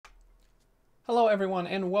Hello everyone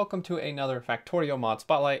and welcome to another Factorio mod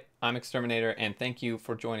spotlight. I'm Exterminator and thank you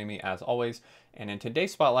for joining me as always. And in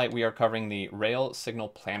today's spotlight we are covering the Rail Signal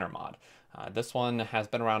Planner mod. This one has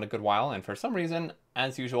been around a good while and for some reason,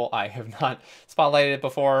 as usual, I have not spotlighted it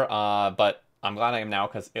before, but I'm glad I am now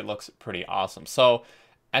because it looks pretty awesome. So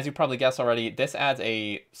as you probably guessed already, this adds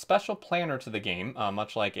a special planner to the game,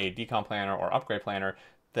 much like a decom planner or upgrade planner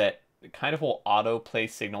that kind of will auto play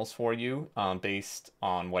signals for you based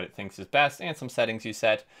on what it thinks is best and some settings you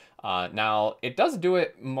set. Now, it does do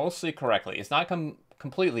it mostly correctly. It's not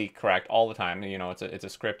completely correct all the time. You know, it's a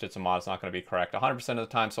script, it's a mod, it's not going to be correct 100% of the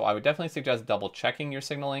time. So I would definitely suggest double checking your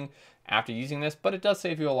signaling after using this, but it does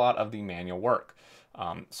save you a lot of the manual work.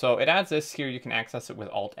 So it adds this here. You can access it with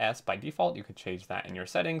Alt-S by default. You could change that in your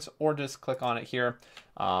settings or just click on it here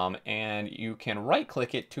and you can right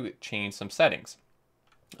click it to change some settings.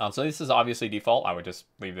 So this is obviously default. I would just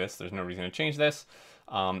leave this. There's no reason to change this.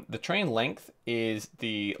 The train length is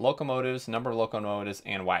the locomotives, number of locomotives,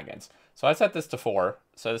 and wagons. So I set this to 4.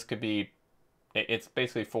 So this could be, it's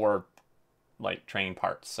basically 4 like train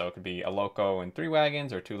parts. So it could be a loco and 3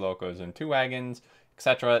 wagons or 2 locos and 2 wagons,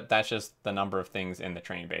 etc. That's just the number of things in the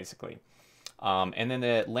train basically. And then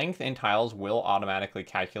the length in tiles will automatically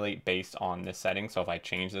calculate based on this setting. So if I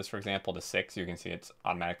change this, for example, to 6, you can see it's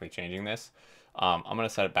automatically changing this. I'm going to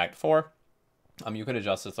set it back to 4. You could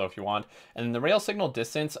adjust this though if you want. And then the rail signal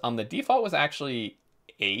distance, the default was actually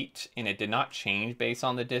 8, and it did not change based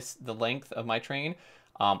on the length of my train.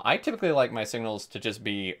 I typically like my signals to just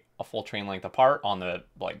be a full train length apart on the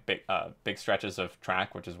big stretches of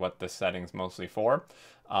track, which is what this setting's mostly for.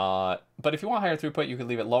 But if you want higher throughput, you could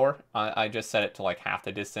leave it lower. I just set it to like half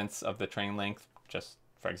the distance of the train length, just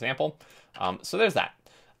for example. So there's that.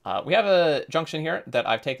 We have a junction here that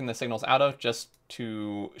I've taken the signals out of just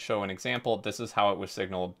to show an example. This is how it was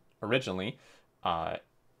signaled originally.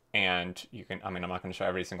 And you can, I'm not going to show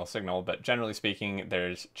every single signal, but generally speaking,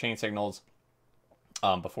 there's chain signals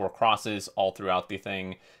before crosses all throughout the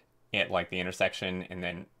thing at like the intersection, and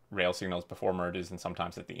then rail signals before merges and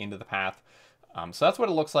sometimes at the end of the path. So that's what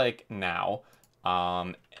it looks like now.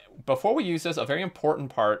 Before we use this, a very important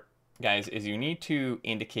part, guys, is you need to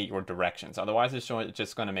indicate your directions. Otherwise, it's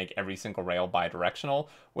just going to make every single rail bi-directional,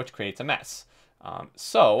 which creates a mess.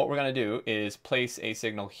 So what we're going to do is place a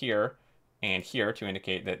signal here and here to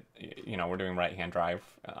indicate that, you know, we're doing right-hand drive.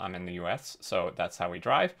 I'm in the US, so that's how we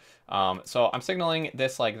drive. So I'm signaling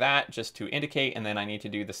this like that just to indicate, and then I need to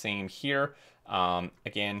do the same here.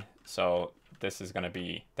 Again, so this is going to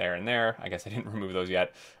be there and there. I guess I didn't remove those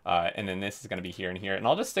yet. And then this is going to be here and here. And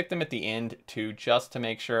I'll just stick them at the end too, just to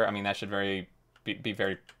make sure. I mean, that should be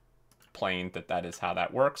very plain that is how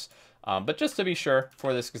that works. But just to be sure,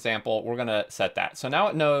 for this example, we're going to set that. So now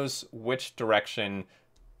it knows which direction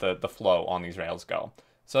the flow on these rails go.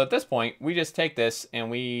 So at this point, we just take this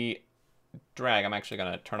and we drag. I'm actually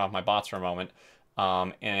going to turn off my bots for a moment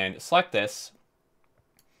and select this.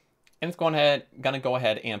 And it's going to go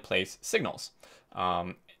ahead and place signals.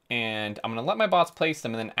 And I'm going to let my bots place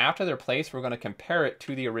them. And then after they're placed, we're going to compare it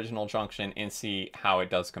to the original junction and see how it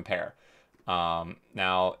does compare.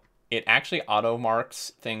 Now, it actually auto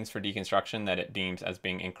marks things for deconstruction that it deems as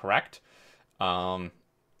being incorrect. And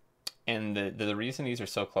the reason these are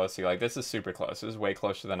so close, like this is super close. This is way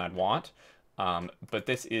closer than I'd want. But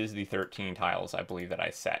this is the 13 tiles, I believe, that I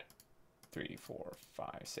set. 3, 4,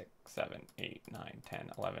 5, 6, 7, 8, 9,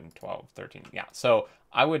 10, 11, 12, 13. Yeah, so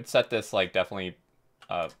I would set this like definitely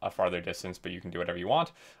a farther distance, but you can do whatever you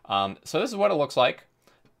want. So this is what it looks like.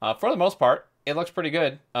 For the most part, it looks pretty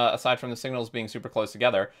good, aside from the signals being super close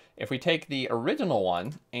together. If we take the original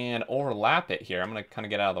one and overlap it here, I'm going to kind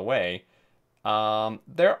of get out of the way.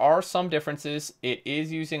 There are some differences. It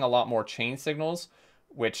is using a lot more chain signals,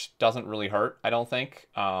 which doesn't really hurt, I don't think.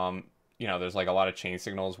 You know, there's like a lot of chain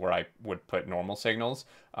signals where I would put normal signals,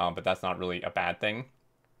 but that's not really a bad thing.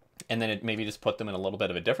 And then it maybe just put them in a little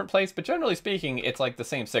bit of a different place, but generally speaking, it's like the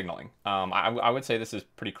same signaling. I would say this is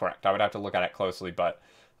pretty correct. I would have to look at it closely, but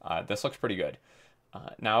this looks pretty good.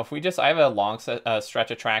 Now, if we just, I have a long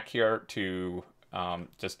stretch of track here to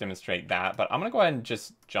just demonstrate that, but I'm going to go ahead and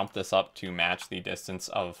just jump this up to match the distance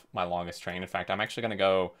of my longest train. In fact, I'm actually going to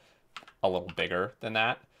go a little bigger than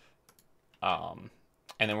that.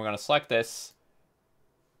 And then we're going to select this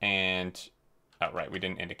and, oh, right, we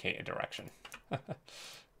didn't indicate a direction.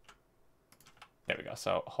 There we go.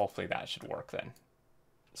 So hopefully that should work then.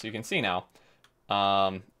 So you can see now.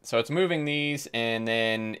 So it's moving these and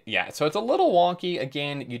then, yeah, so it's a little wonky.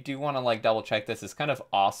 Again, you do want to like double check this. It's kind of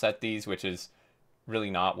offset these, which is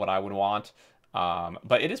really not what I would want.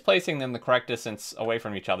 But it is placing them the correct distance away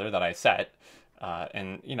from each other that I set.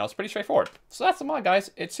 And you know, it's pretty straightforward. So that's the mod, guys.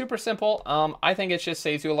 It's super simple. I think it just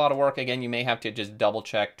saves you a lot of work. Again, you may have to just double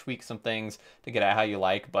check, tweak some things to get it how you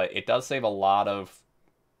like, but it does save a lot of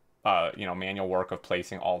you know, manual work of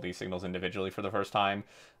placing all these signals individually for the first time.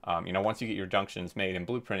 You know, once you get your junctions made and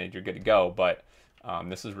blueprinted, you're good to go, but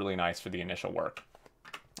this is really nice for the initial work.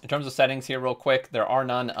 In terms of settings here, real quick, there are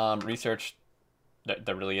none. Research,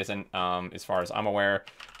 there really isn't, as far as I'm aware.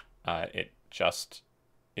 It just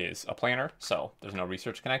is a planner, so there's no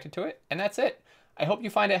research connected to it, and that's it. I hope you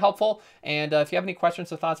find it helpful, and if you have any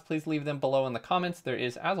questions or thoughts, please leave them below in the comments. There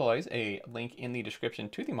is, as always, a link in the description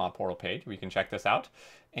to the mod portal page where you can check this out.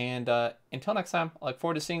 And until next time, I look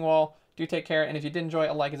forward to seeing you all. Do take care, and if you did enjoy,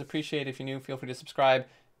 a like is appreciated. If you're new, feel free to subscribe,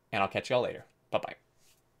 and I'll catch you all later. Bye-bye.